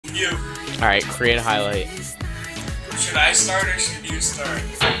You. Alright, create a highlight. Should I start or should you start?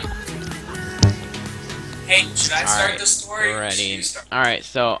 Hey, should I start the story? Or should you start? Alright,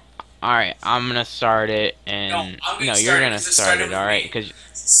 so, alright, I'm gonna start it, and no, you're gonna start it, alright? Because,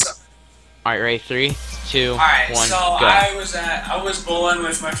 alright, ready? 3, 2, 1, so go. I was bowling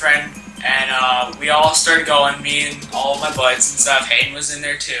with my friend, and we all started going. Me and all my buds and stuff. Hayden was in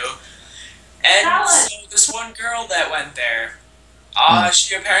there too. And so this one girl that went there,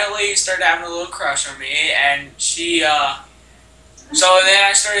 she apparently started having a little crush on me, and she so then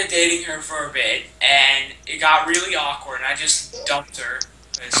I started dating her for a bit, and it got really awkward, and I just dumped her.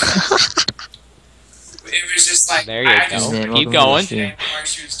 It was just like, there you go. Keep going.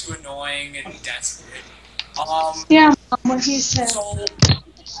 She was too annoying and desperate. Yeah, what he said. So,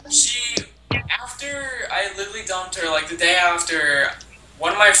 after I literally dumped her, like the day after,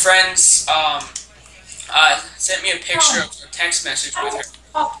 one of my friends, sent me a picture of a text message with her.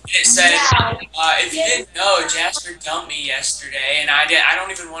 It said, if you didn't know, Jasper dumped me yesterday, and I don't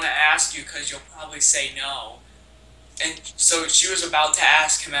even want to ask you because you'll probably say no. And so she was about to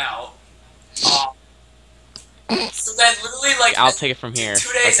ask him out. So then literally like I'll take it from here.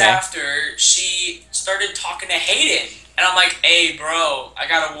 2 days after, she started talking to Hayden. And I'm like, hey bro, I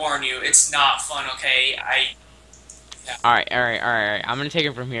gotta warn you, it's not fun, okay? Alright. I'm gonna take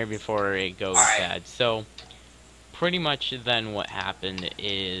it from here before it goes bad. So, pretty much then what happened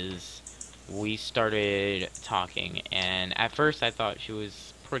is we started talking, and at first I thought she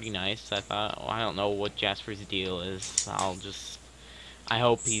was pretty nice. I thought, well, I don't know what Jasper's deal is. I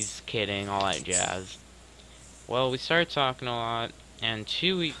hope he's kidding, all that jazz. Well, we started talking a lot, and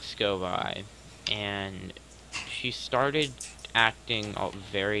 2 weeks go by, and she started acting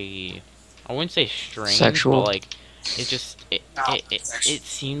very, I wouldn't say strange, sexual, but like, it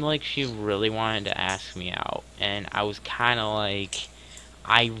seemed like she really wanted to ask me out, and I was kind of like,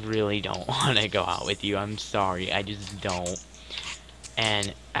 I really don't want to go out with you, I'm sorry, I just don't.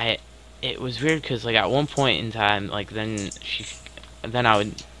 And it was weird, because like at one point in time, like then I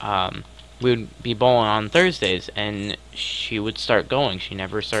would, we would be bowling on Thursdays, and she would start going. She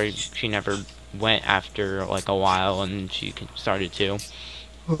never went after like a while, and she started to.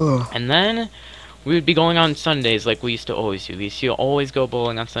 And then we would be going on Sundays like we used to always do. We used to always go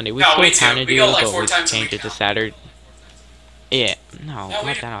bowling on Sunday. We still kind of do, but we changed it to Saturday. Yeah, no, not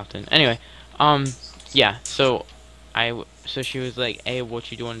that often. Anyway, yeah. So she was like, "Hey,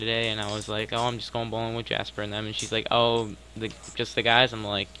 what you doing today?" And I was like, "Oh, I'm just going bowling with Jasper and them." And she's like, "Oh, just the guys?" I'm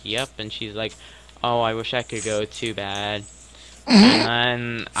like, "Yep." And she's like, "Oh, I wish I could go. Too bad." And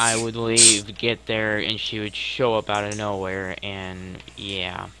then I would leave, get there, and she would show up out of nowhere, and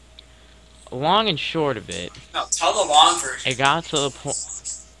yeah. Long and short of it. No, tell the long version. It got to the point.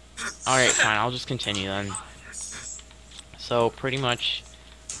 Alright, fine, I'll just continue then. So, pretty much,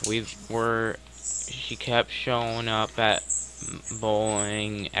 she kept showing up at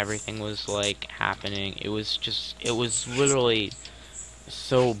bowling, everything was like happening. It was literally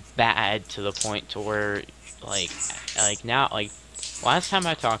so bad to the point to where, now, last time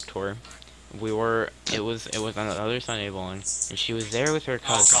I talked to her, it was on another Sunday bowling, and she was there with her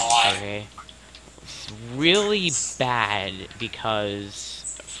cousin, okay? It's really bad,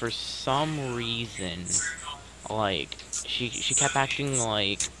 because for some reason, like, she kept acting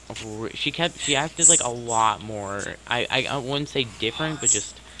like, she acted like a lot more, I wouldn't say different, but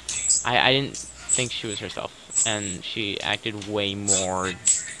just, I didn't think she was herself, and she acted way more,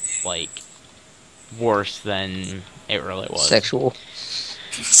 like, worse than it really was. Sexual.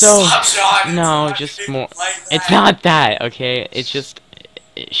 So, no, just more, it's not that, okay, it's just,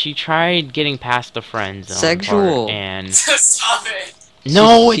 she tried getting past the friend zone sexual part, and stop it.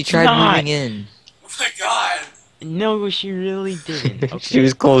 No, she tried moving in. Oh my god. No, she really didn't. Okay? She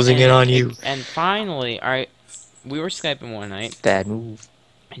was closing in on you. And finally, alright, we were Skyping one night. Bad move.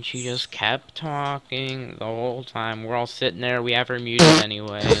 And she just kept talking the whole time. We're all sitting there. We have her muted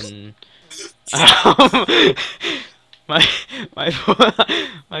anyway, and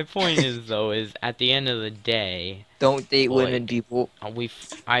my point is though is at the end of the day, don't date women, people. I was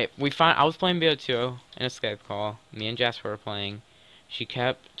playing BO2 in a Skype call. Me and Jasper were playing. She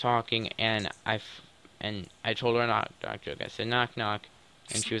kept talking, and I told her a knock joke. I said knock knock,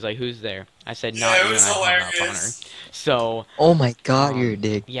 and she was like, "Who's there?" I said not you, and I hung up on her. So. Oh my god, you're a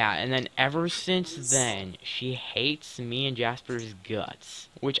dick. Yeah, and then ever since then, she hates me and Jasper's guts,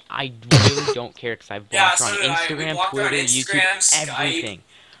 which I really don't care because I've blocked her on Instagram, Twitter, YouTube, everything.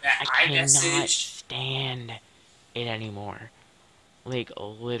 I cannot stand it anymore. Like,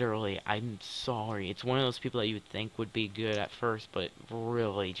 literally, I'm sorry. It's one of those people that you would think would be good at first, but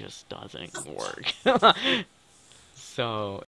really just doesn't work. So,